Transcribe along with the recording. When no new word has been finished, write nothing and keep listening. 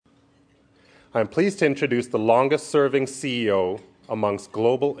I'm pleased to introduce the longest-serving CEO amongst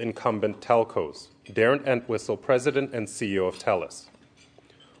global incumbent telcos, Darren Entwistle, President and CEO of TELUS.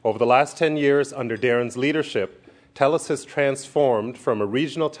 Over the last 10 years, under Darren's leadership, TELUS has transformed from a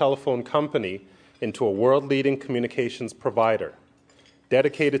regional telephone company into a world-leading communications provider,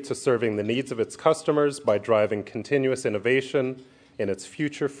 dedicated to serving the needs of its customers by driving continuous innovation in its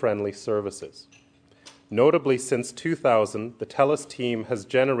future-friendly services. Notably, since 2000, the TELUS team has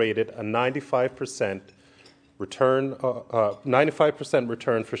generated a 95%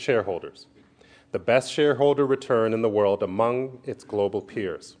 return for shareholders, the best shareholder return in the world among its global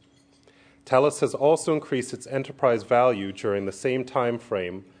peers. TELUS has also increased its enterprise value during the same time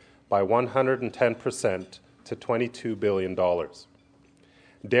frame by 110% to $22 billion.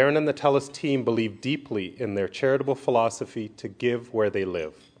 Darren and the TELUS team believe deeply in their charitable philosophy to give where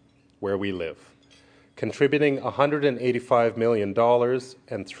we live, contributing $185 million and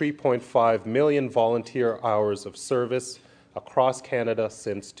 3.5 million volunteer hours of service across Canada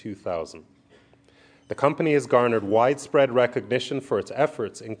since 2000. The company has garnered widespread recognition for its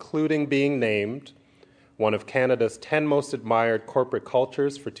efforts, including being named one of Canada's 10 most admired corporate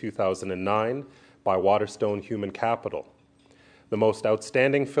cultures for 2009 by Waterstone Human Capital, the most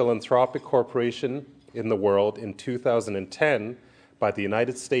outstanding philanthropic corporation in the world in 2010 by the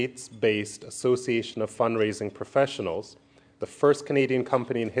United States-based Association of Fundraising Professionals, the first Canadian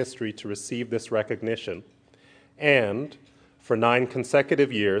company in history to receive this recognition. And for 9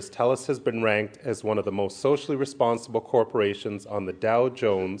 consecutive years, TELUS has been ranked as one of the most socially responsible corporations on the Dow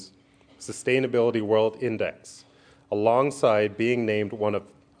Jones Sustainability World Index, alongside being named one of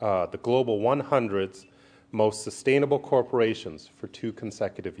the Global 100's most sustainable corporations for 2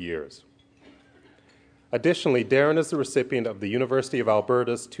 consecutive years. Additionally, Darren is the recipient of the University of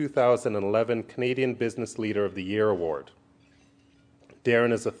Alberta's 2011 Canadian Business Leader of the Year Award.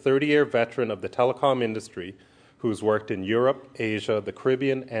 Darren is a 30-year veteran of the telecom industry who's worked in Europe, Asia, the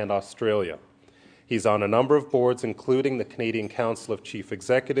Caribbean, and Australia. He's on a number of boards, including the Canadian Council of Chief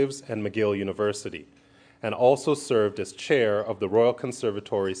Executives and McGill University, and also served as chair of the Royal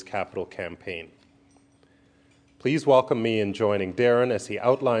Conservatory's Capital Campaign. Please welcome me in joining Darren as he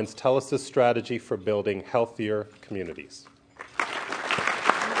outlines TELUS's strategy for building healthier communities.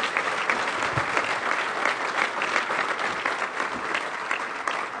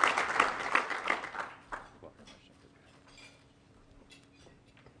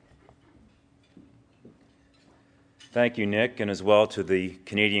 Thank you, Nick, and as well to the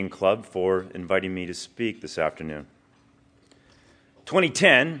Canadian Club for inviting me to speak this afternoon.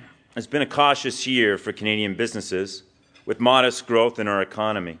 2010 has been a cautious year for Canadian businesses, with modest growth in our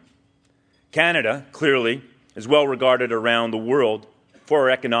economy. Canada, clearly, is well regarded around the world for our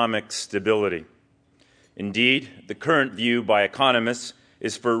economic stability. Indeed, the current view by economists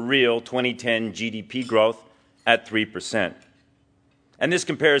is for real 2010 GDP growth at 3%. And this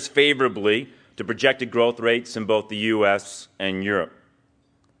compares favorably to projected growth rates in both the U.S. and Europe.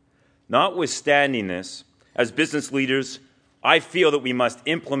 Notwithstanding this, as business leaders, I feel that we must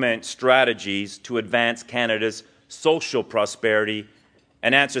implement strategies to advance Canada's social prosperity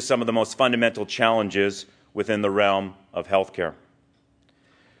and answer some of the most fundamental challenges within the realm of healthcare.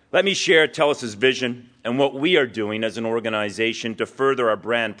 Let me share TELUS's vision and what we are doing as an organization to further our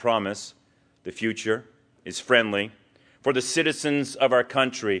brand promise, the future is friendly, for the citizens of our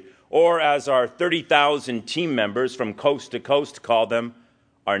country, or as our 30,000 team members from coast to coast call them,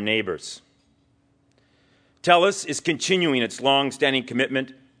 our neighbors. TELUS is continuing its long-standing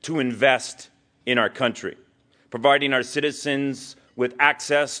commitment to invest in our country, providing our citizens with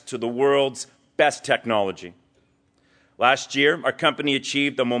access to the world's best technology. Last year, our company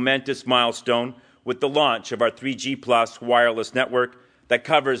achieved a momentous milestone with the launch of our 3G+ wireless network that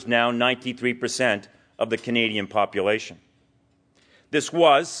covers now 93% of the Canadian population. This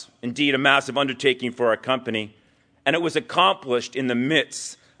was, indeed, a massive undertaking for our company, and it was accomplished in the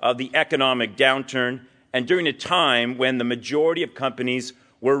midst of the economic downturn and during a time when the majority of companies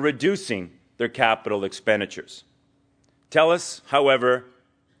were reducing their capital expenditures. TELUS, however,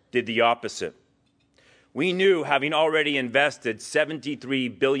 did the opposite. We knew, having already invested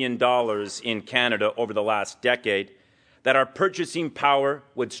 $73 billion in Canada over the last decade, that our purchasing power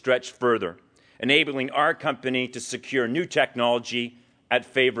would stretch further, enabling our company to secure new technology at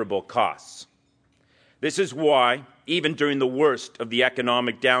favorable costs. This is why, even during the worst of the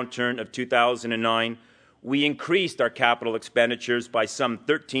economic downturn of 2009, we increased our capital expenditures by some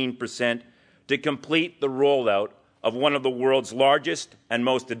 13% to complete the rollout of one of the world's largest and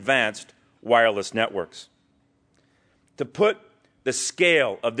most advanced wireless networks. To put the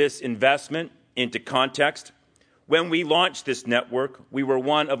scale of this investment into context, When we launched this network, we were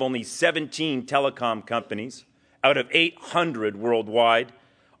one of only 17 telecom companies out of 800 worldwide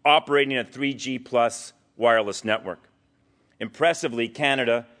operating a 3G plus wireless network. Impressively,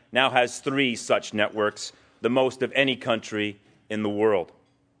 Canada now has 3 such networks, the most of any country in the world.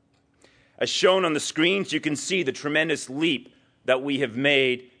 As shown on the screens, you can see the tremendous leap that we have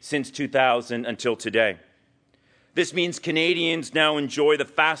made since 2000 until today. This means Canadians now enjoy the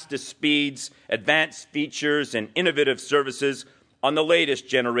fastest speeds, advanced features, and innovative services on the latest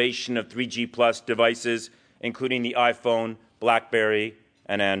generation of 3G plus devices, including the iPhone, BlackBerry,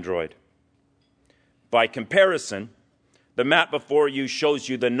 and Android. By comparison, the map before you shows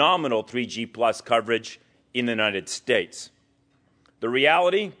you the nominal 3G plus coverage in the United States. The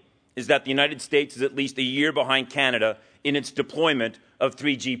reality is that the United States is at least a year behind Canada in its deployment of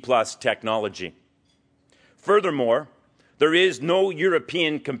 3G plus technology. Furthermore, there is no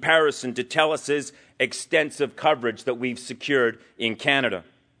European comparison to TELUS's extensive coverage that we've secured in Canada.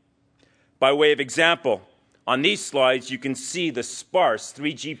 By way of example, on these slides you can see the sparse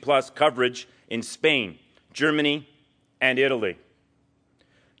 3G plus coverage in Spain, Germany, and Italy.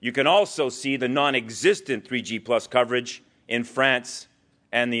 You can also see the non-existent 3G plus coverage in France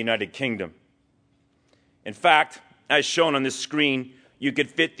and the United Kingdom. In fact, as shown on this screen, you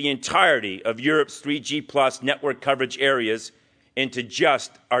could fit the entirety of Europe's 3G plus network coverage areas into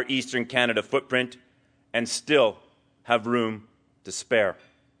just our Eastern Canada footprint and still have room to spare.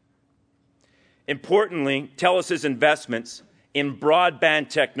 Importantly, TELUS's investments in broadband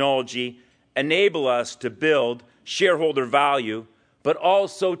technology enable us to build shareholder value, but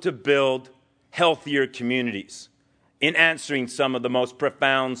also to build healthier communities in answering some of the most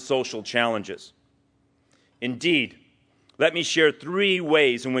profound social challenges. Indeed, let me share 3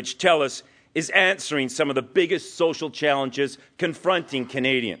 ways in which TELUS is answering some of the biggest social challenges confronting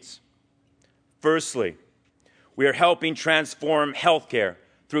Canadians. Firstly, we are helping transform healthcare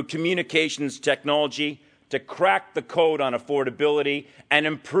through communications technology to crack the code on affordability and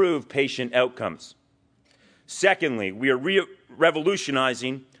improve patient outcomes. Secondly, we are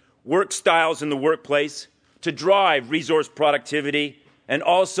revolutionizing work styles in the workplace to drive resource productivity and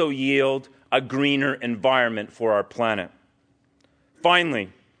also yield a greener environment for our planet.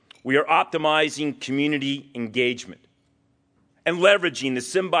 Finally, we are optimizing community engagement and leveraging the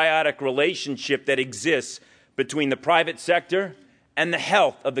symbiotic relationship that exists between the private sector and the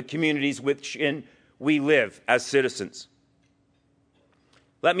health of the communities within we live as citizens.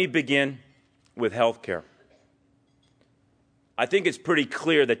 Let me begin with healthcare. I think it's pretty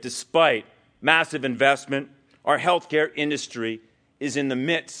clear that despite massive investment, our healthcare industry is in the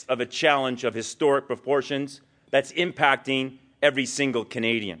midst of a challenge of historic proportions that's impacting every single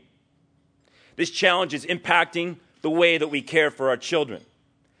Canadian. This challenge is impacting the way that we care for our children.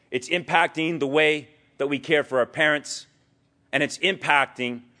 It's impacting the way that we care for our parents, and it's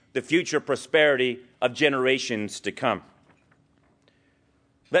impacting the future prosperity of generations to come.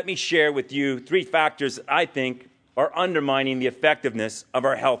 Let me share with you 3 factors that I think are undermining the effectiveness of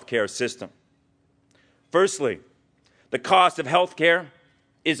our healthcare system. Firstly, the cost of healthcare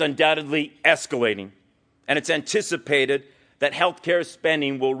is undoubtedly escalating, and it's anticipated that healthcare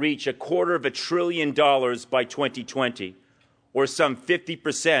spending will reach $250 billion by 2020, or some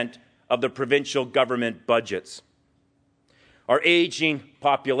 50% of the provincial government budgets. Our aging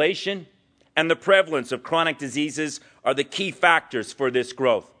population and the prevalence of chronic diseases are the key factors for this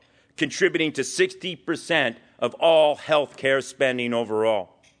growth, contributing to 60% of all healthcare spending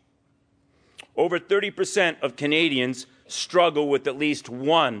overall. Over 30% of Canadians struggle with at least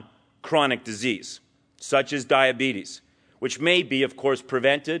one chronic disease, such as diabetes, which may be, of course,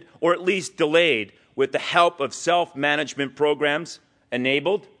 prevented or at least delayed with the help of self-management programs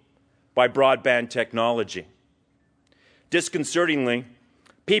enabled by broadband technology. Disconcertingly,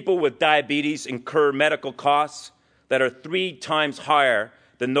 people with diabetes incur medical costs that are 3 times higher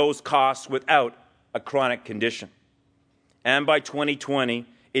than those costs without a chronic condition. And by 2020,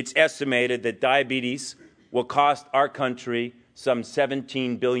 it's estimated that diabetes will cost our country some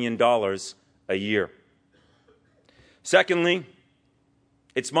 $17 billion a year. Secondly,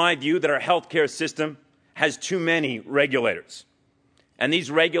 it's my view that our healthcare system has too many regulators. And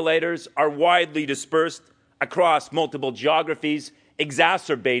these regulators are widely dispersed across multiple geographies,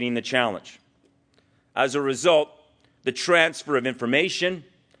 exacerbating the challenge. As a result, the transfer of information,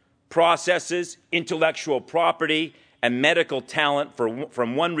 processes, intellectual property, and medical talent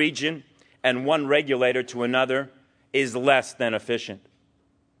from one region and one regulator to another is less than efficient.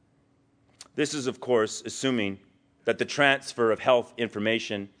 This is, of course, assuming that the transfer of health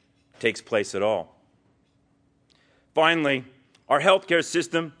information takes place at all. Finally, our healthcare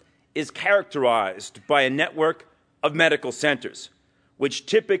system is characterized by a network of medical centers, which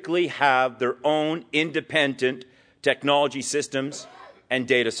typically have their own independent technology systems and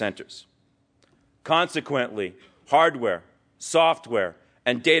data centers. Consequently, hardware, software,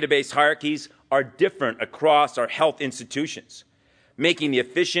 and database hierarchies are different across our health institutions, making the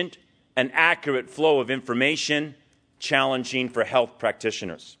efficient and accurate flow of information challenging for health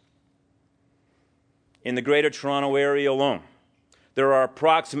practitioners. In the Greater Toronto Area alone, there are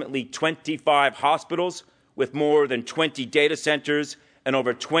approximately 25 hospitals with more than 20 data centers and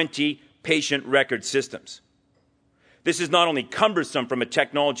over 20 patient record systems. This is not only cumbersome from a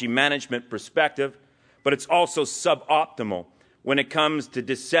technology management perspective, but it's also suboptimal when it comes to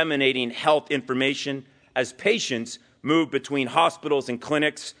disseminating health information as patients move between hospitals and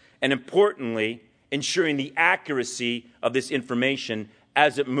clinics, and importantly, ensuring the accuracy of this information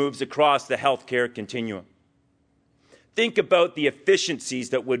as it moves across the healthcare continuum. Think about the efficiencies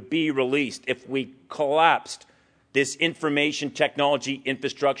that would be released if we collapsed this information technology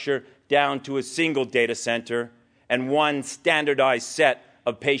infrastructure down to a single data center and one standardized set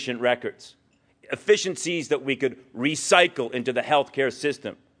of patient records. Efficiencies that we could recycle into the healthcare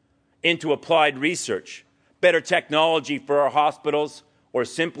system, into applied research, better technology for our hospitals, or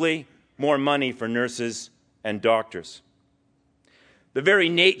simply more money for nurses and doctors. The very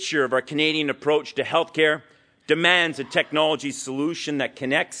nature of our Canadian approach to healthcare demands a technology solution that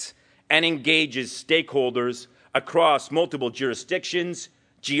connects and engages stakeholders across multiple jurisdictions,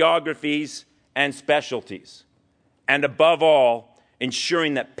 geographies, and specialties. And above all,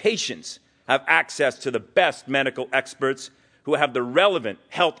 ensuring that patients have access to the best medical experts who have the relevant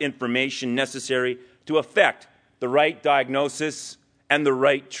health information necessary to effect the right diagnosis and the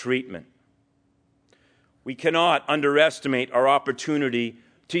right treatment. We cannot underestimate our opportunity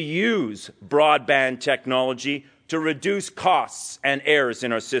to use broadband technology to reduce costs and errors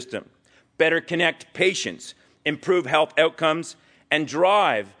in our system, better connect patients, improve health outcomes, and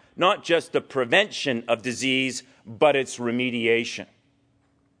drive not just the prevention of disease, but its remediation.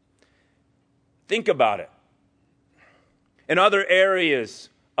 Think about it. In other areas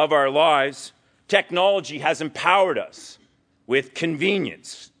of our lives, technology has empowered us with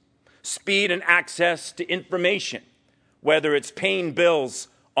convenience, speed and access to information, whether it's paying bills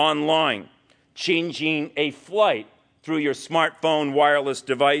online, changing a flight through your smartphone wireless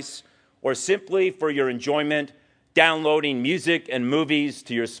device, or simply for your enjoyment, downloading music and movies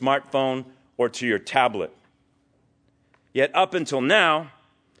to your smartphone or to your tablet. Yet up until now,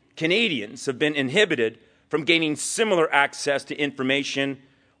 Canadians have been inhibited from gaining similar access to information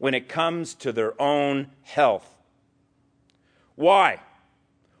when it comes to their own health. Why?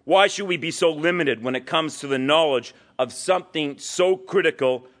 Why should we be so limited when it comes to the knowledge of something so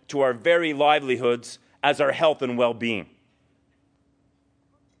critical to our very livelihoods as our health and well-being?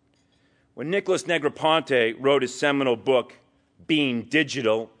 When Nicholas Negroponte wrote his seminal book, Being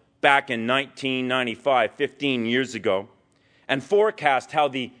Digital, back in 1995, 15 years ago, and forecast how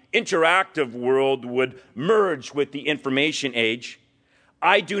the interactive world would merge with the information age,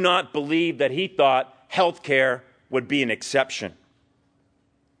 I do not believe that he thought healthcare would be an exception.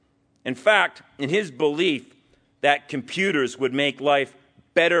 In fact, in his belief that computers would make life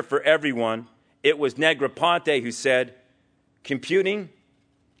better for everyone, it was Negroponte who said, "Computing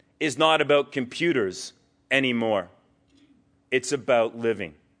is not about computers anymore. It's about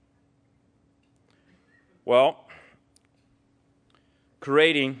living." Well,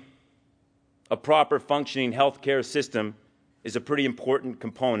 creating a proper functioning healthcare system is a pretty important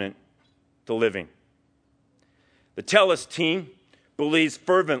component to living. The TELUS team believes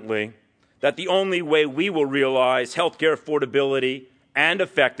fervently that the only way we will realize healthcare affordability and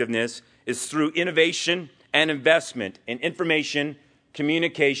effectiveness is through innovation and investment in information,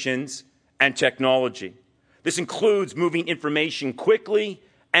 communications, and technology. This includes moving information quickly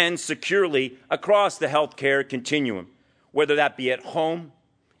and securely across the healthcare continuum, whether that be at home,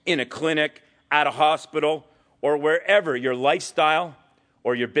 in a clinic, at a hospital, or wherever your lifestyle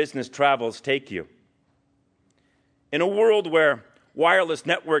or your business travels take you. In a world where wireless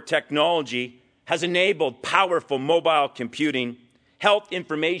network technology has enabled powerful mobile computing, health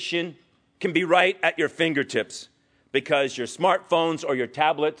information can be right at your fingertips because your smartphones or your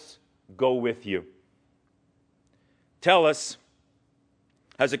tablets go with you. TELUS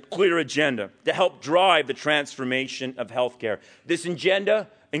has a clear agenda to help drive the transformation of healthcare. This agenda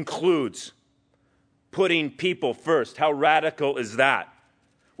includes putting people first. How radical is that?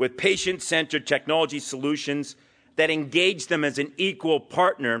 With patient-centered technology solutions that engage them as an equal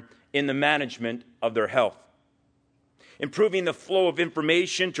partner in the management of their health. Improving the flow of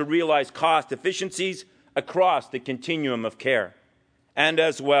information to realize cost efficiencies across the continuum of care. And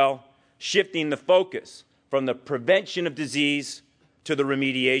as well, shifting the focus from the prevention of disease to the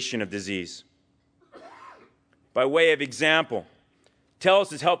remediation of disease. By way of example,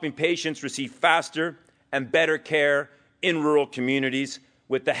 TELUS is helping patients receive faster and better care in rural communities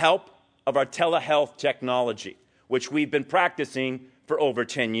with the help of our telehealth technology, which we've been practicing for over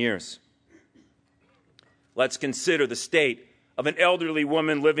 10 years. Let's consider the state of an elderly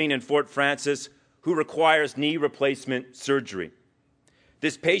woman living in Fort Frances who requires knee replacement surgery.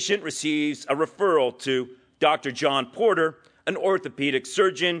 This patient receives a referral to Dr. John Porter, an orthopedic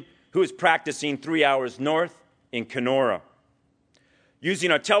surgeon who is practicing 3 hours north in Kenora.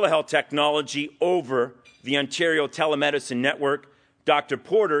 Using our telehealth technology over the Ontario Telemedicine Network, Dr.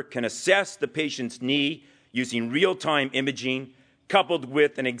 Porter can assess the patient's knee using real-time imaging coupled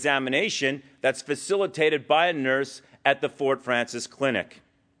with an examination that's facilitated by a nurse at the Fort Frances Clinic.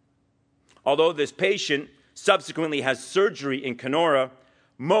 Although this patient subsequently has surgery in Kenora,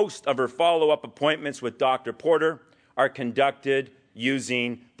 most of her follow-up appointments with Dr. Porter are conducted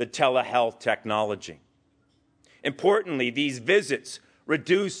using the telehealth technology. Importantly, these visits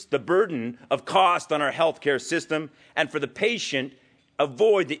reduce the burden of cost on our healthcare system and for the patient,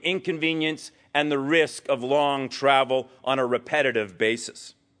 avoid the inconvenience and the risk of long travel on a repetitive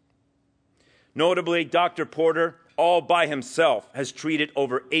basis. Notably, Dr. Porter, all by himself, has treated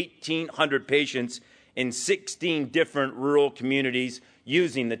over 1,800 patients in 16 different rural communities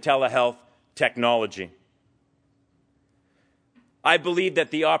using the telehealth technology. I believe that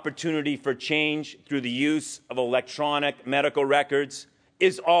the opportunity for change through the use of electronic medical records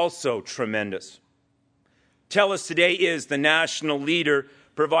is also tremendous. TELUS today is the national leader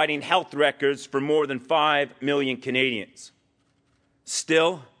providing health records for more than 5 million Canadians.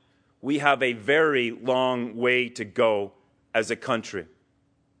 Still, we have a very long way to go as a country.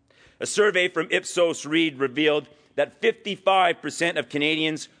 A survey from Ipsos Reid revealed that 55% of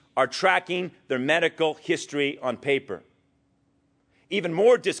Canadians are tracking their medical history on paper. Even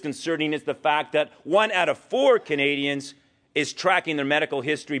more disconcerting is the fact that 1 out of 4 Canadians is tracking their medical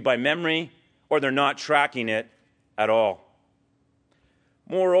history by memory, or they're not tracking it at all.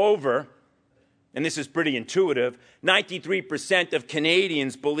 Moreover, and this is pretty intuitive, 93% of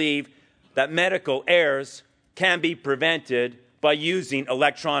Canadians believe that medical errors can be prevented by using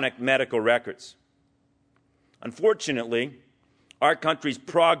electronic medical records. Unfortunately, our country's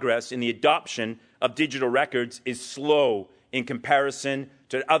progress in the adoption of digital records is slow in comparison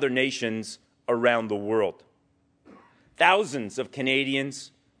to other nations around the world. Thousands of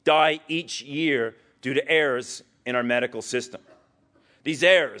Canadians die each year due to errors in our medical system. These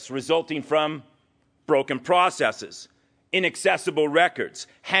errors resulting from broken processes, inaccessible records,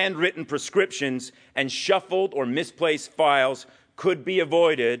 handwritten prescriptions, and shuffled or misplaced files could be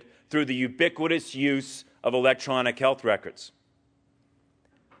avoided through the ubiquitous use of electronic health records.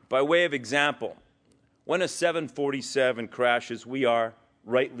 By way of example, when a 747 crashes, we are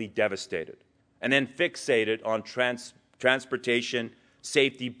rightly devastated and then fixated on Transportation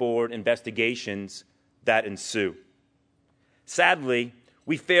Safety Board investigations that ensue. Sadly,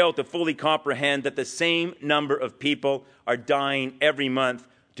 we fail to fully comprehend that the same number of people are dying every month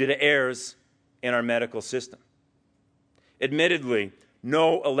due to errors in our medical system. Admittedly,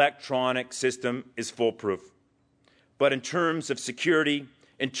 no electronic system is foolproof. But in terms of security,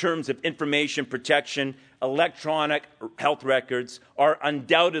 in terms of information protection, electronic health records are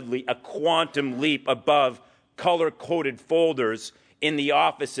undoubtedly a quantum leap above color-coded folders in the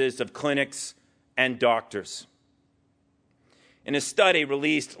offices of clinics and doctors. In a study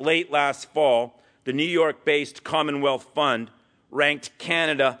released late last fall, the New York-based Commonwealth Fund ranked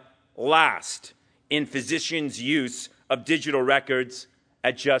Canada last in physicians' use of digital records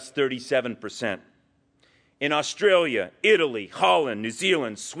at just 37%. In Australia, Italy, Holland, New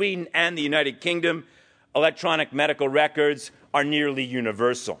Zealand, Sweden, and the United Kingdom, electronic medical records are nearly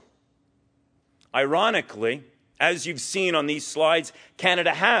universal. Ironically, as you've seen on these slides,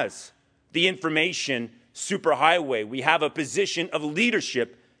 Canada has the information superhighway. We have a position of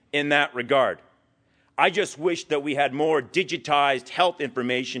leadership in that regard. I just wish that we had more digitized health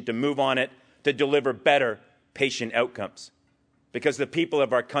information to move on it to deliver better patient outcomes, because the people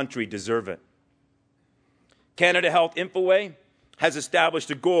of our country deserve it. Canada Health Infoway has established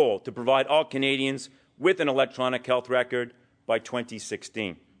a goal to provide all Canadians with an electronic health record by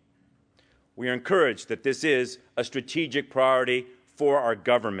 2016. We are encouraged that this is a strategic priority for our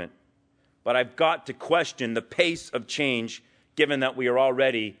government. But I've got to question the pace of change given that we are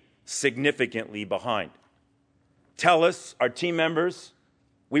already significantly behind. TELUS, our team members,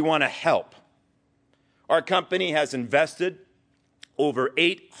 we want to help. Our company has invested over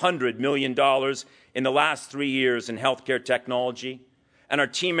 $800 million in the last 3 years in healthcare technology, and our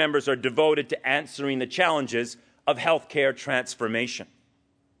team members are devoted to answering the challenges of healthcare transformation.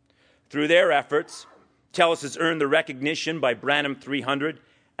 Through their efforts, TELUS has earned the recognition by Branham 300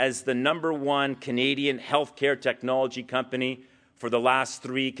 as the #1 Canadian healthcare technology company for the last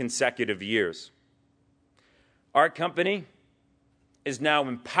 3 consecutive years. Our company is now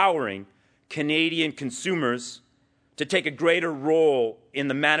empowering Canadian consumers to take a greater role in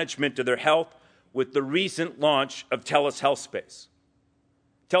the management of their health with the recent launch of TELUS Health Space.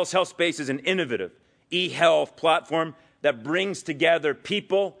 TELUS Health Space is an innovative e-health platform that brings together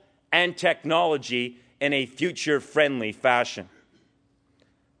people and technology in a future-friendly fashion.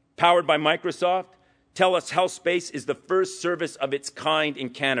 Powered by Microsoft, TELUS Health Space is the first service of its kind in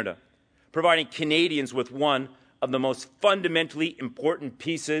Canada, providing Canadians with one of the most fundamentally important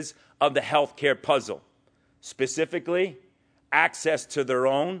pieces of the healthcare puzzle, specifically access to their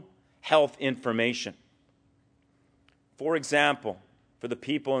own health information. For example, for the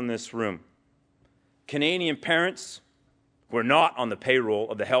people in this room, Canadian parents who are not on the payroll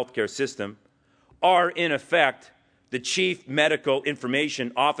of the healthcare system are, in effect, the chief medical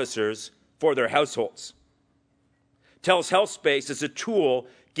information officers for their households. TELUS Health Space as a tool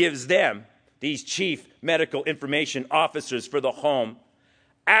gives them, these chief medical information officers for the home,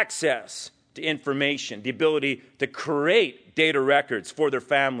 access to information, the ability to create data records for their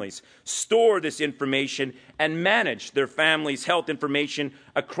families, store this information, and manage their family's health information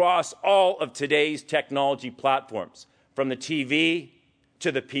across all of today's technology platforms, from the TV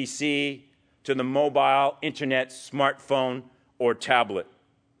to the PC to the mobile, internet, smartphone, or tablet.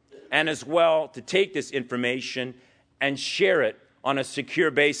 And as well, to take this information and share it on a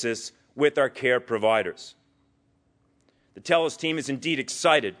secure basis with our care providers. The TELUS team is indeed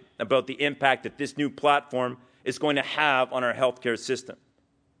excited about the impact that this new platform is going to have on our healthcare system.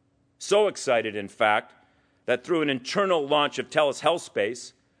 So excited, in fact, that through an internal launch of TELUS Health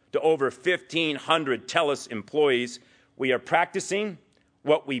Space to over 1,500 TELUS employees, we are practicing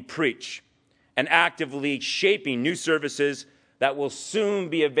what we preach and actively shaping new services that will soon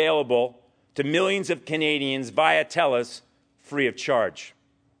be available to millions of Canadians via TELUS free of charge.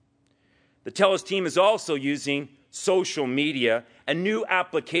 The TELUS team is also using social media and new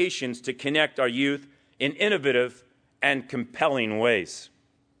applications to connect our youth in innovative and compelling ways.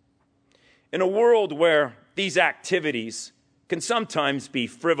 In a world where these activities can sometimes be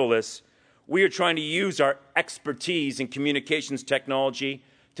frivolous, we are trying to use our expertise in communications technology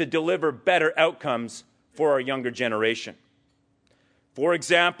to deliver better outcomes for our younger generation. For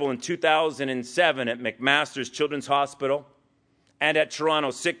example, in 2007 at McMaster's Children's Hospital and at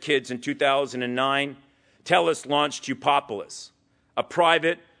Toronto Sick Kids in 2009, TELUS launched Upopolis, a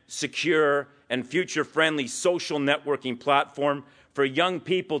private, secure, and future-friendly social networking platform for young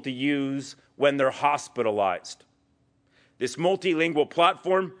people to use when they're hospitalized. This multilingual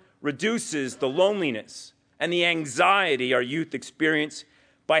platform reduces the loneliness and the anxiety our youth experience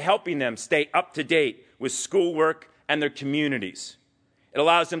by helping them stay up to date with schoolwork and their communities. It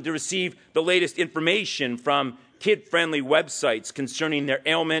allows them to receive the latest information from kid-friendly websites concerning their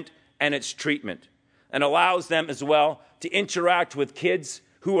ailment and its treatment, and allows them as well to interact with kids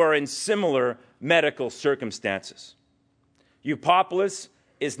who are in similar medical circumstances. Upopolis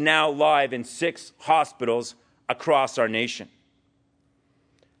is now live in 6 hospitals across our nation.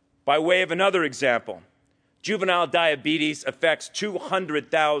 By way of another example, juvenile diabetes affects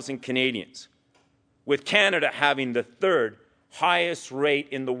 200,000 Canadians, with Canada having the 3rd highest rate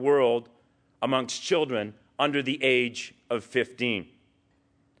in the world amongst children under the age of 15.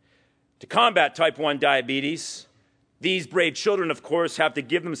 To combat type 1 diabetes, these brave children, of course, have to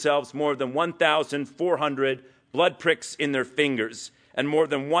give themselves more than 1,400 blood pricks in their fingers and more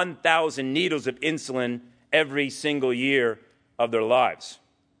than 1,000 needles of insulin every single year of their lives.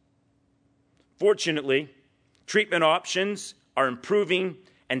 Fortunately, treatment options are improving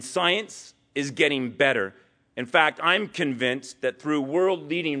and science is getting better. In fact, I'm convinced that through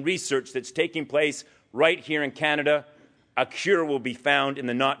world-leading research that's taking place right here in Canada, a cure will be found in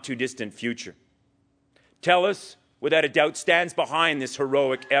the not-too-distant future. TELUS, without a doubt, stands behind this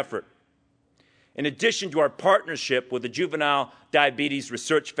heroic effort. In addition to our partnership with the Juvenile Diabetes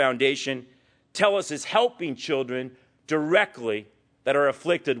Research Foundation, TELUS is helping children directly that are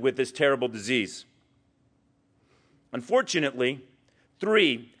afflicted with this terrible disease. Unfortunately,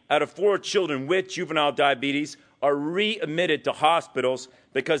 3 out of 4 children with juvenile diabetes are readmitted to hospitals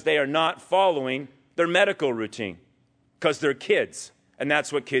because they are not following their medical routine, because they're kids, and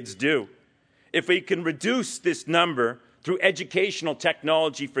that's what kids do. If we can reduce this number through educational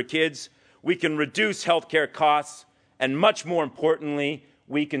technology for kids, we can reduce healthcare costs, and much more importantly,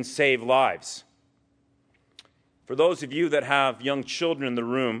 we can save lives. For those of you that have young children in the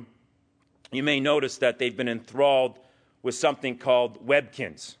room, you may notice that they've been enthralled with something called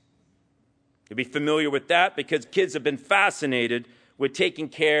Webkinz. You'll be familiar with that because kids have been fascinated with taking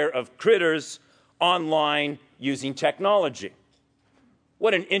care of critters online using technology.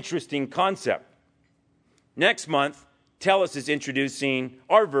 What an interesting concept. Next month, TELUS is introducing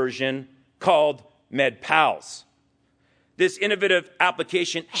our version called MedPals. This innovative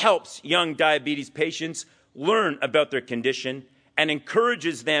application helps young diabetes patients learn about their condition and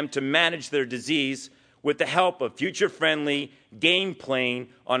encourages them to manage their disease with the help of future-friendly game playing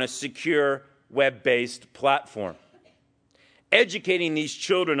on a secure web-based platform. Educating these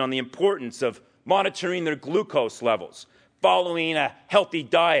children on the importance of monitoring their glucose levels, following a healthy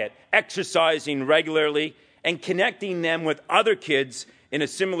diet, exercising regularly, and connecting them with other kids in a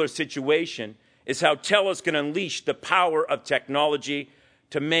similar situation is how TELUS can unleash the power of technology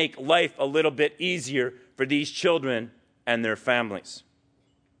to make life a little bit easier for these children and their families.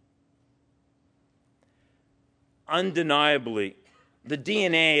 Undeniably, the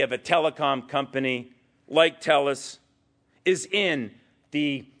DNA of a telecom company like TELUS is in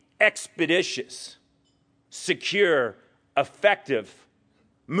the expeditious, secure, effective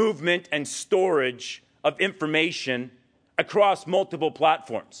movement and storage of information across multiple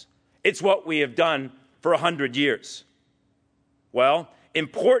platforms. It's what we have done for 100 years. Well,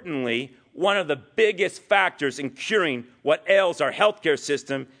 importantly, one of the biggest factors in curing what ails our healthcare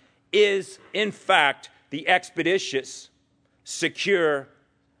system is, in fact, the expeditious, secure,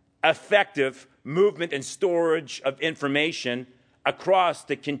 effective movement and storage of information across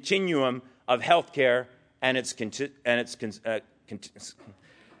the continuum of healthcare and its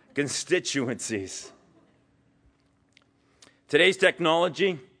constituencies. Today's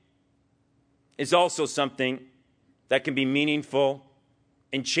technology is also something that can be meaningful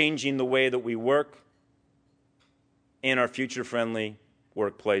in changing the way that we work in our future-friendly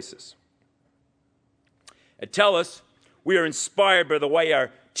workplaces. At TELUS, we are inspired by the way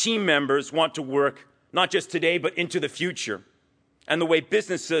our team members want to work, not just today, but into the future, and the way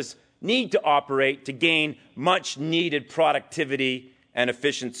businesses need to operate to gain much-needed productivity and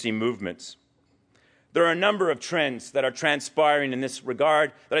efficiency movements. There are a number of trends that are transpiring in this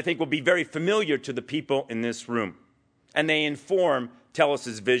regard that I think will be very familiar to the people in this room, and they inform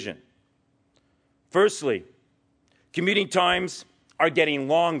TELUS's vision. Firstly, commuting times are getting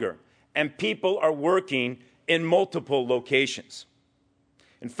longer, and people are working in multiple locations.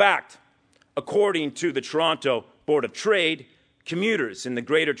 In fact, according to the Toronto Board of Trade, commuters in the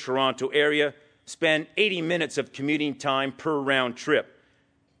Greater Toronto Area spend 80 minutes of commuting time per round trip,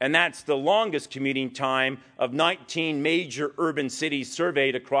 and that's the longest commuting time of 19 major urban cities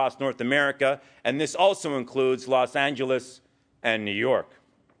surveyed across North America, and this also includes Los Angeles and New York.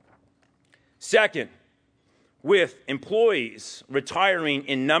 Second, with employees retiring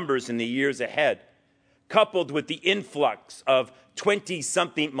in numbers in the years ahead, coupled with the influx of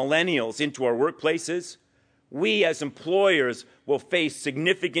 20-something millennials into our workplaces, we as employers will face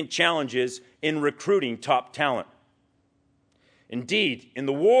significant challenges in recruiting top talent. Indeed, in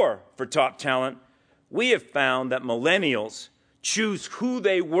the war for top talent, we have found that millennials choose who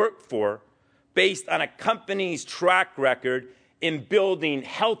they work for based on a company's track record in building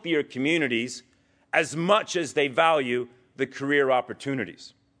healthier communities as much as they value the career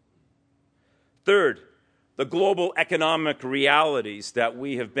opportunities. Third, the global economic realities that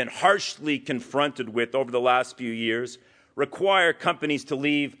we have been harshly confronted with over the last few years require companies to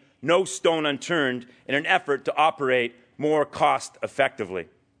leave no stone unturned in an effort to operate more cost-effectively.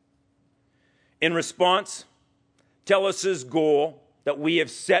 In response, TELUS's goal that we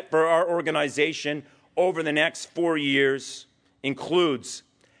have set for our organization over the next 4 years includes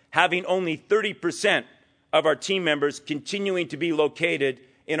having only 30% of our team members continuing to be located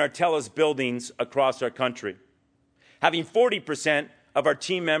in our TELUS buildings across our country, having 40% of our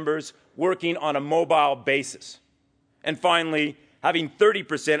team members working on a mobile basis, and finally, having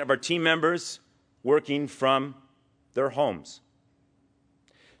 30% of our team members working from their homes.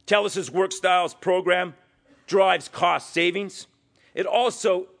 TELUS's Work Styles program drives cost savings. It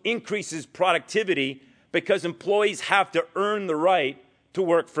also increases productivity because employees have to earn the right to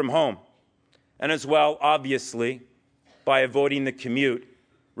work from home. And as well, obviously, by avoiding the commute,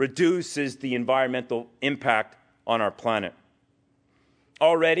 reduces the environmental impact on our planet.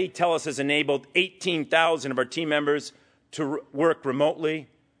 Already, TELUS has enabled 18,000 of our team members to work remotely,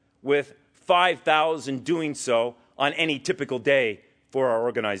 with 5,000 doing so on any typical day for our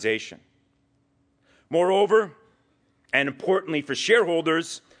organization. Moreover, and importantly for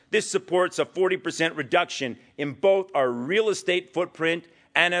shareholders, this supports a 40% reduction in both our real estate footprint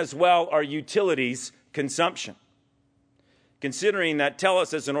and as well our utilities consumption. considering that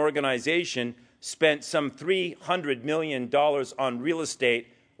TELUS as an organization spent some $300 million on real estate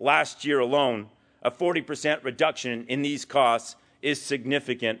last year alone. A 40% reduction in these costs is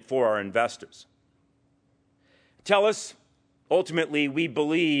significant for our investors. TELUS, ultimately, we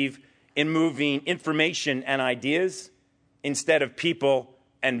believe in moving information and ideas instead of people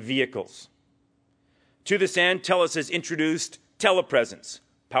and vehicles. To this end, TELUS has introduced Telepresence,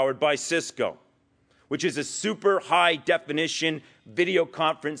 powered by Cisco, which is a super high-definition video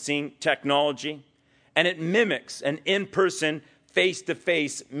conferencing technology, and it mimics an in-person,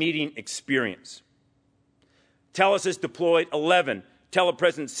 face-to-face meeting experience. TELUS has deployed 11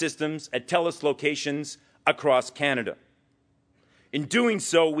 Telepresence systems at TELUS locations across Canada. In doing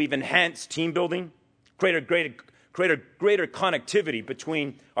so, we've enhanced team building, greater connectivity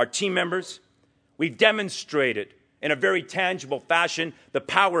between our team members. We've demonstrated in a very tangible fashion the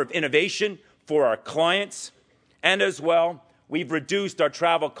power of innovation for our clients. And as well, we've reduced our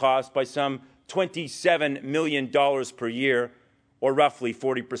travel costs by some $27 million per year, or roughly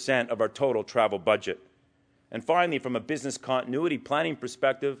 40% of our total travel budget. And finally, from a business continuity planning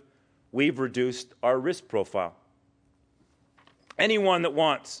perspective, we've reduced our risk profile. Anyone that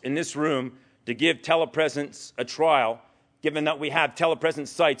wants in this room to give Telepresence a trial, given that we have Telepresence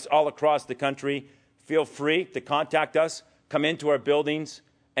sites all across the country, feel free to contact us, come into our buildings,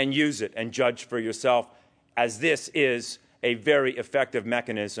 and use it and judge for yourself, as this is a very effective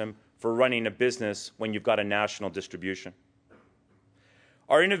mechanism for running a business when you've got a national distribution.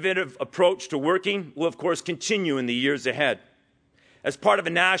 Our innovative approach to working will, of course, continue in the years ahead. As part of a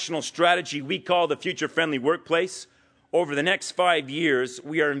national strategy we call the Future Friendly Workplace, over the next 5 years,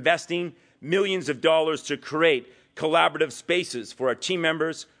 we are investing millions of dollars to create collaborative spaces for our team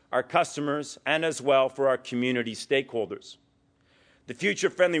members, our customers, and as well for our community stakeholders. The Future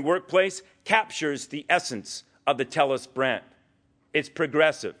Friendly Workplace captures the essence of the TELUS brand. It's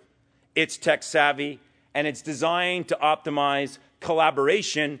progressive, it's tech-savvy, and it's designed to optimize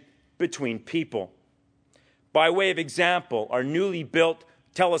collaboration between people. By way of example, our newly built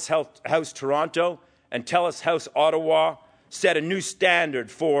TELUS House Toronto and TELUS House Ottawa set a new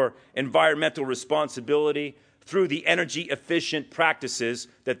standard for environmental responsibility through the energy-efficient practices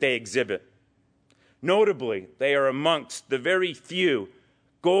that they exhibit. Notably, they are amongst the very few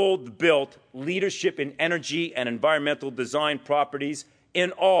gold-built leadership in energy and environmental design properties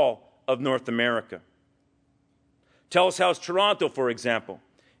in all of North America. TELUS House Toronto, for example,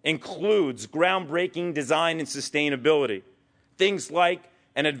 includes groundbreaking design and sustainability, things like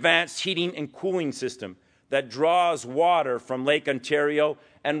an advanced heating and cooling system that draws water from Lake Ontario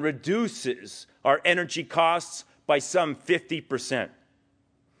and reduces our energy costs by some 50%.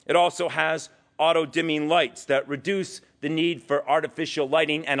 It also has auto-dimming lights that reduce the need for artificial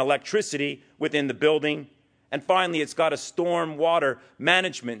lighting and electricity within the building. And finally, it's got a storm water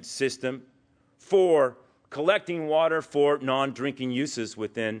management system for collecting water for non-drinking uses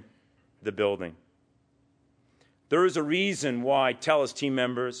within the building. There is a reason why TELUS team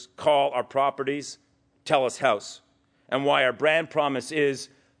members call our properties TELUS House, and why our brand promise is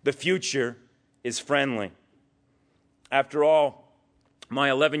the future is friendly. After all, my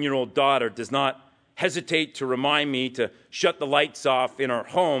 11-year-old daughter does not hesitate to remind me to shut the lights off in our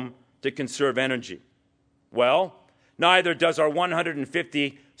home to conserve energy. Well, neither does our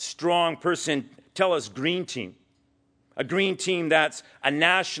 150-strong-person TELUS Green Team, a green team that's a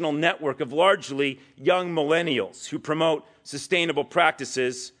national network of largely young millennials who promote sustainable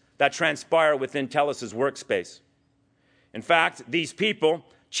practices that transpire within TELUS's workspace. In fact, these people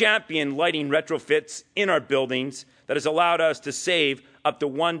champion lighting retrofits in our buildings that has allowed us to save up to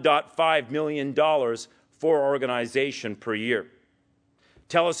 $1.5 million for our organization per year.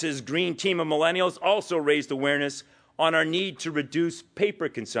 TELUS's green team of millennials also raised awareness on our need to reduce paper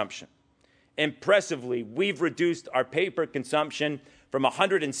consumption. Impressively, we've reduced our paper consumption from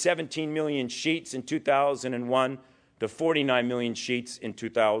 117 million sheets in 2001 to 49 million sheets in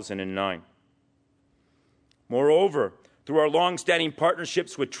 2009. Moreover, through our long-standing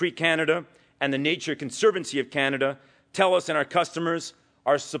partnerships with Tree Canada and the Nature Conservancy of Canada, TELUS and our customers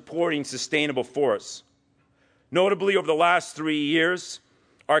are supporting sustainable forests. Notably, over the last 3 years,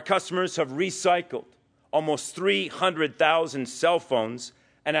 our customers have recycled almost 300,000 cell phones,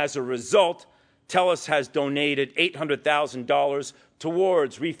 and as a result, TELUS has donated $800,000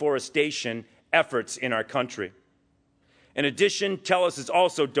 towards reforestation efforts in our country. In addition, TELUS is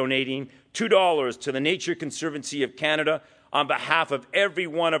also donating $2 to the Nature Conservancy of Canada on behalf of every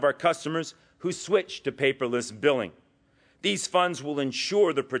one of our customers who switch to paperless billing. These funds will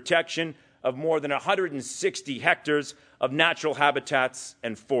ensure the protection of more than 160 hectares of natural habitats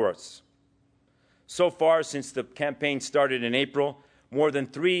and forests. So far, since the campaign started in April, more than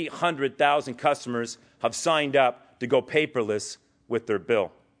 300,000 customers have signed up to go paperless with their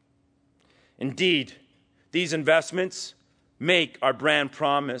bill. Indeed, these investments make our brand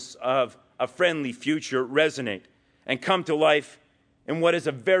promise of a friendly future resonate and come to life in what is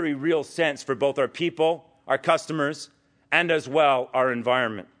a very real sense for both our people, our customers, and as well our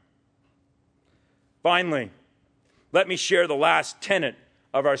environment. Finally, let me share the last tenet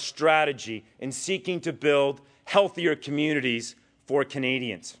of our strategy in seeking to build healthier communities for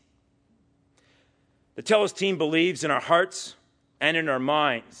Canadians. The TELUS team believes in our hearts and in our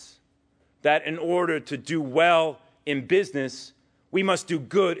minds that in order to do well in business, we must do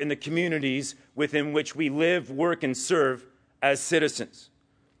good in the communities within which we live, work, and serve as citizens.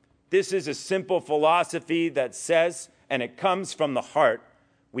 This is a simple philosophy that says, and it comes from the heart,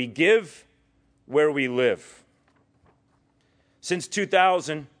 we give where we live. Since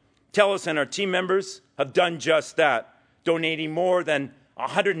 2000, TELUS and our team members have done just that, donating more than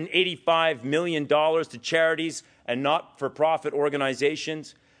 $185 million to charities and not-for-profit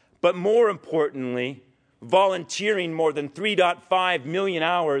organizations, but more importantly, volunteering more than 3.5 million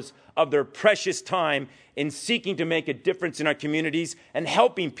hours of their precious time in seeking to make a difference in our communities and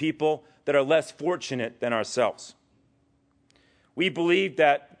helping people that are less fortunate than ourselves. We believe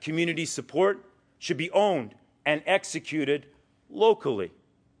that community support should be owned and executed locally.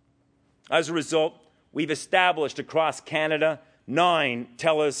 As a result, we've established across Canada 9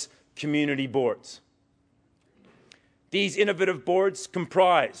 TELUS community boards. These innovative boards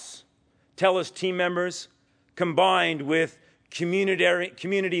comprise TELUS team members combined with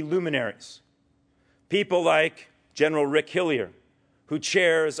community luminaries. People like General Rick Hillier, who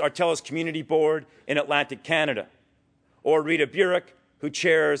chairs our TELUS community board in Atlantic Canada, or Rita Burek, who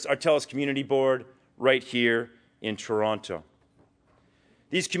chairs our TELUS community board right here in Toronto.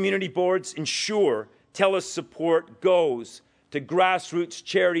 These community boards ensure TELUS support goes to grassroots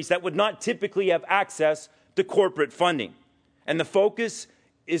charities that would not typically have access to corporate funding. And the focus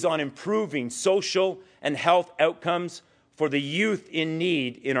is on improving social and health outcomes for the youth in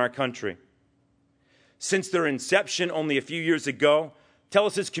need in our country. Since their inception only a few years ago,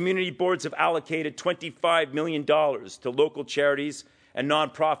 TELUS's community boards have allocated $25 million to local charities and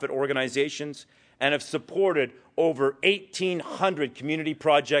nonprofit organizations and have supported over 1,800 community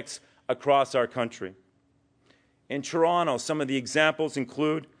projects across our country. In Toronto, some of the examples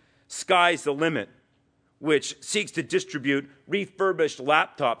include Sky's the Limit, which seeks to distribute refurbished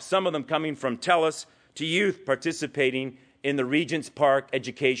laptops, some of them coming from TELUS, to youth participating in the Regents Park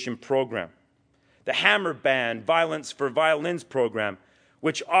Education Program. The Hammer Band Violence for Violins program,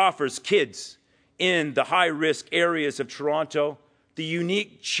 which offers kids in the high-risk areas of Toronto the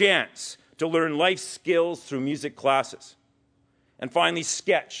unique chance to learn life skills through music classes. And finally,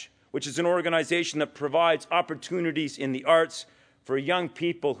 Sketch, which is an organization that provides opportunities in the arts for young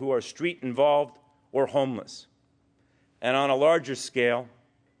people who are street-involved or homeless. And on a larger scale,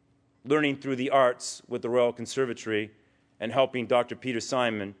 learning through the arts with the Royal Conservatory and helping Dr. Peter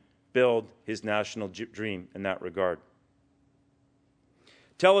Simon build his national dream in that regard.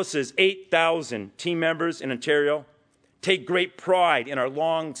 TELUS's 8,000 team members in Ontario take great pride in our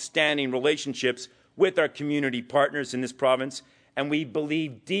long-standing relationships with our community partners in this province, and we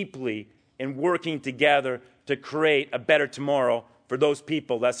believe deeply in working together to create a better tomorrow for those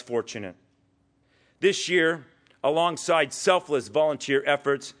people less fortunate. This year, alongside selfless volunteer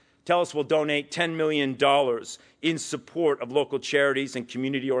efforts, TELUS will donate $10 million in support of local charities and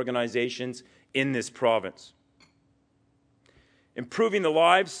community organizations in this province. Improving the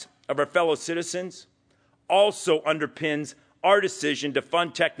lives of our fellow citizens also underpins our decision to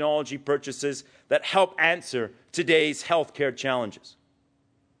fund technology purchases that help answer today's healthcare challenges.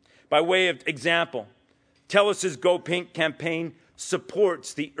 By way of example, TELUS's Go Pink campaign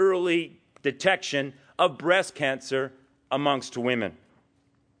supports the early detection of breast cancer amongst women.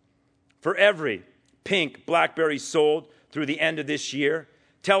 For every pink BlackBerry sold through the end of this year,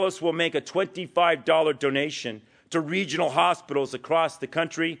 TELUS will make a $25 donation to regional hospitals across the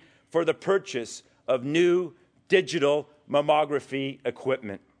country for the purchase of new digital mammography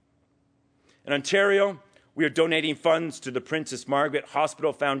equipment. In Ontario, we are donating funds to the Princess Margaret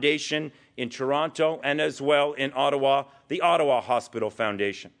Hospital Foundation in Toronto and as well in Ottawa, the Ottawa Hospital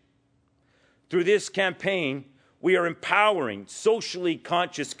Foundation. Through this campaign, we are empowering socially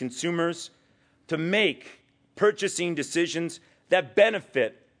conscious consumers to make purchasing decisions that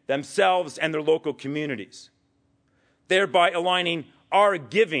benefit themselves and their local communities, thereby aligning our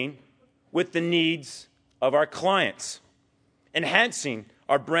giving with the needs of our clients, enhancing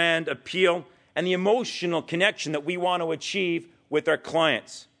our brand appeal and the emotional connection that we want to achieve with our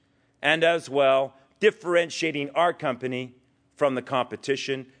clients, and as well differentiating our company from the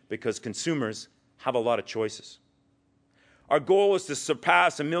competition because consumers have a lot of choices. Our goal is to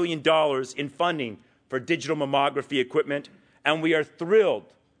surpass $1 million in funding for digital mammography equipment, and we are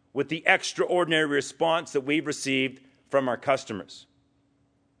thrilled with the extraordinary response that we've received from our customers.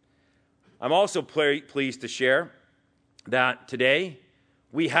 I'm also pleased to share that today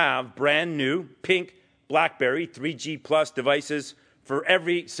we have brand new pink BlackBerry 3G Plus devices for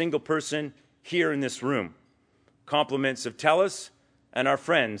every single person here in this room. Compliments of TELUS and our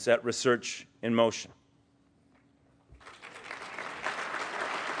friends at Research in Motion.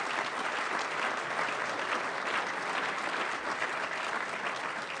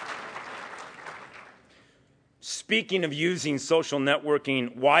 Speaking of using social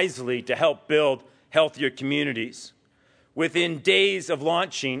networking wisely to help build healthier communities, within days of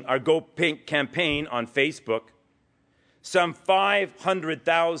launching our Go Pink campaign on Facebook, some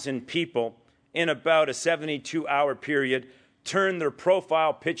 500,000 people in about a 72-hour period turned their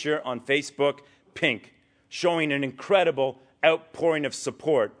profile picture on Facebook pink, showing an incredible outpouring of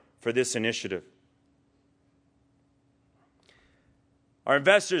support for this initiative. Our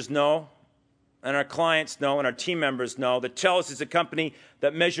investors know, and our clients know, and our team members know that TELUS is a company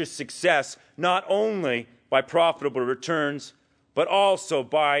that measures success not only by profitable returns, but also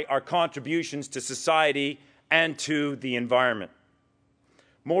by our contributions to society and to the environment.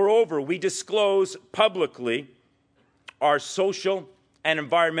 Moreover, we disclose publicly our social and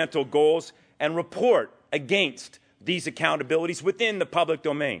environmental goals and report against these accountabilities within the public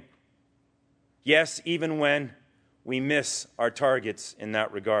domain. Yes, even when we miss our targets in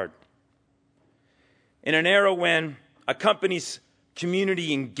that regard. In an era when a company's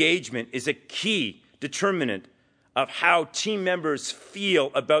community engagement is a key determinant of how team members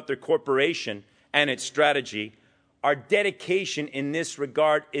feel about their corporation and its strategy, our dedication in this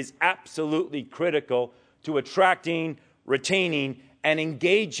regard is absolutely critical to attracting, retaining, and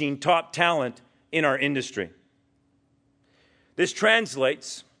engaging top talent in our industry. This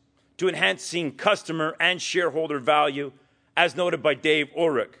translates to enhancing customer and shareholder value, as noted by Dave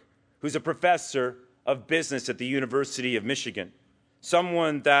Ulrich, who's a professor of business at the University of Michigan,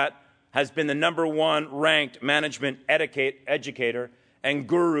 someone that has been the #1 ranked management educator and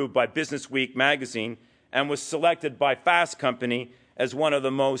guru by Businessweek magazine and was selected by Fast Company as one of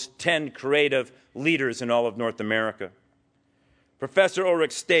the most 10 creative leaders in all of North America. Professor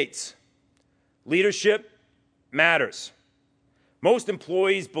Ulrich states, "Leadership matters. Most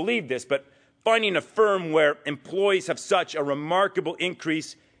employees believe this, but finding a firm where employees have such a remarkable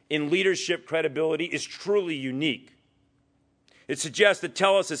increase in leadership credibility is truly unique. It suggests that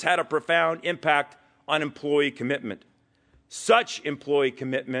TELUS has had a profound impact on employee commitment. Such employee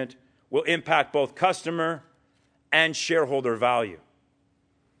commitment will impact both customer and shareholder value."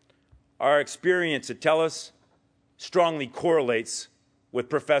 Our experience at TELUS strongly correlates with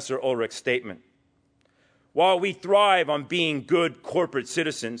Professor Ulrich's statement. While we thrive on being good corporate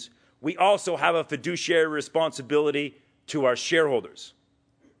citizens, we also have a fiduciary responsibility to our shareholders.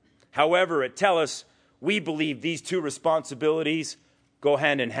 However, at TELUS, we believe these two responsibilities go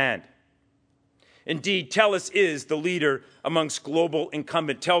hand in hand. Indeed, TELUS is the leader amongst global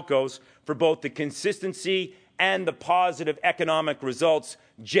incumbent telcos for both the consistency and the positive economic results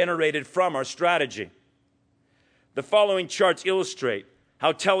generated from our strategy. The following charts illustrate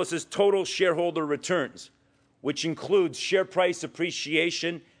how TELUS's total shareholder returns, which includes share price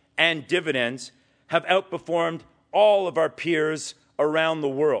appreciation and dividends, have outperformed all of our peers around the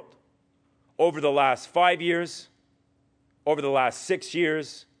world over the last 5 years, over the last 6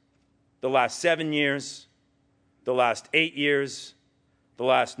 years, the last 7 years, the last 8 years, the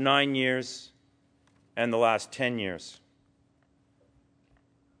last 9 years, and the last 10 years.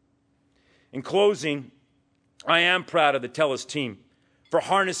 In closing, I am proud of the TELUS team for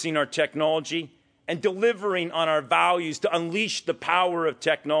harnessing our technology and delivering on our values to unleash the power of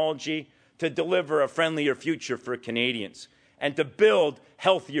technology to deliver a friendlier future for Canadians and to build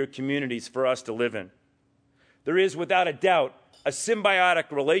healthier communities for us to live in. There is, without a doubt, a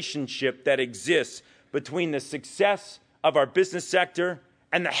symbiotic relationship that exists between the success of our business sector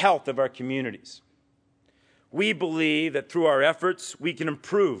and the health of our communities. We believe that through our efforts, we can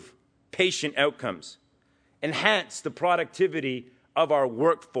improve patient outcomes, enhance the productivity of our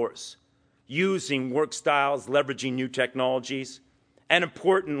workforce, using work styles, leveraging new technologies, and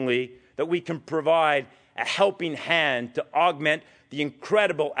importantly, that we can provide a helping hand to augment the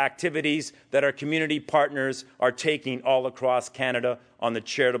incredible activities that our community partners are taking all across Canada on the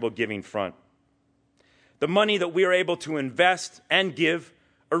charitable giving front. The money that we are able to invest and give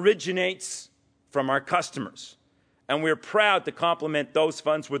originates from our customers, and we're proud to complement those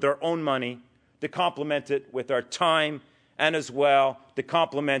funds with our own money to complement it with our time and as well to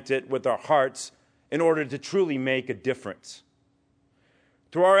complement it with our hearts in order to truly make a difference.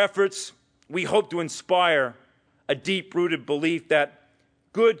 Through our efforts, we hope to inspire a deep-rooted belief that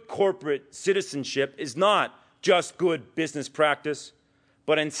good corporate citizenship is not just good business practice,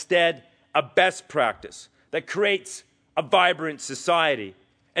 but instead a best practice that creates a vibrant society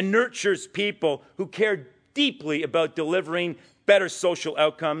and nurtures people who care deeply about delivering better social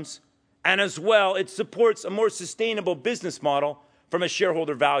outcomes, and as well, it supports a more sustainable business model from a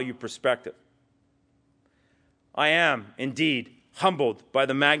shareholder value perspective. I am indeed humbled by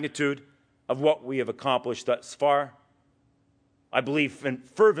the magnitude of what we have accomplished thus far. I believe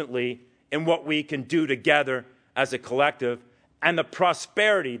fervently in what we can do together as a collective and the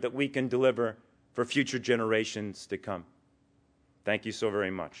prosperity that we can deliver for future generations to come. Thank you so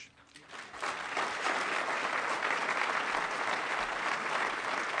very much.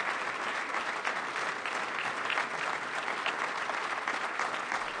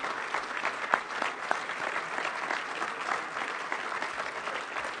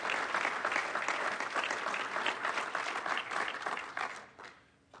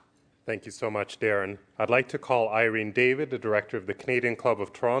 Thank you so much, Darren. I'd like to call Irene David, the Director of the Canadian Club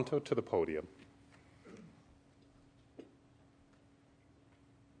of Toronto, to the podium.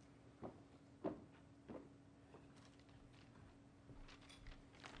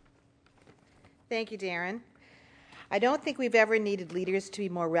 Thank you, Darren. I don't think we've ever needed leaders to be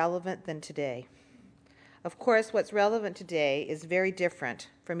more relevant than today. Of course, what's relevant today is very different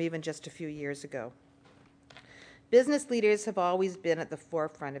from even just a few years ago. Business leaders have always been at the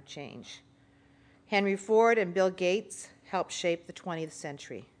forefront of change. Henry Ford and Bill Gates helped shape the 20th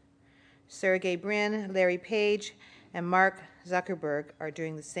century. Sergey Brin, Larry Page, and Mark Zuckerberg are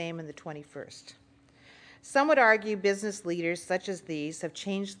doing the same in the 21st. Some would argue business leaders such as these have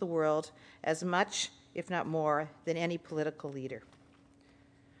changed the world as much, if not more, than any political leader.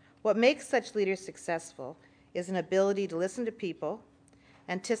 What makes such leaders successful is an ability to listen to people,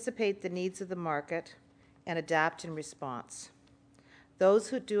 anticipate the needs of the market, and adapt in response. Those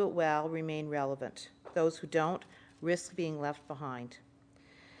who do it well remain relevant. Those who don't risk being left behind.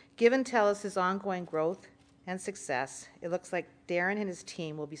 Given TELUS's ongoing growth and success, it looks like Darren and his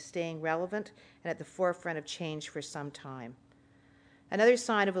team will be staying relevant and at the forefront of change for some time. Another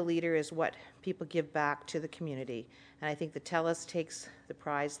sign of a leader is what people give back to the community, and I think that TELUS takes the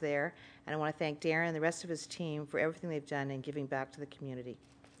prize there, and I want to thank Darren and the rest of his team for everything they've done in giving back to the community.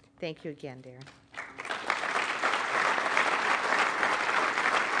 Thank you again, Darren.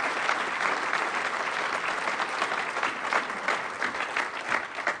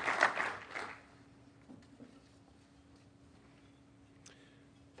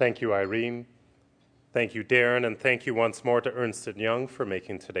 Thank you, Irene. Thank you, Darren, and thank you once more to Ernst & Young for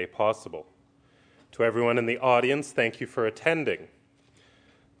making today possible. To everyone in the audience, thank you for attending.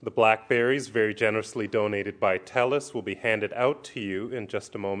 The Blackberries, very generously donated by TELUS, will be handed out to you in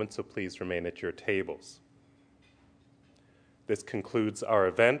just a moment, so please remain at your tables. This concludes our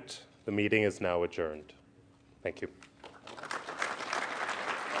event. The meeting is now adjourned. Thank you.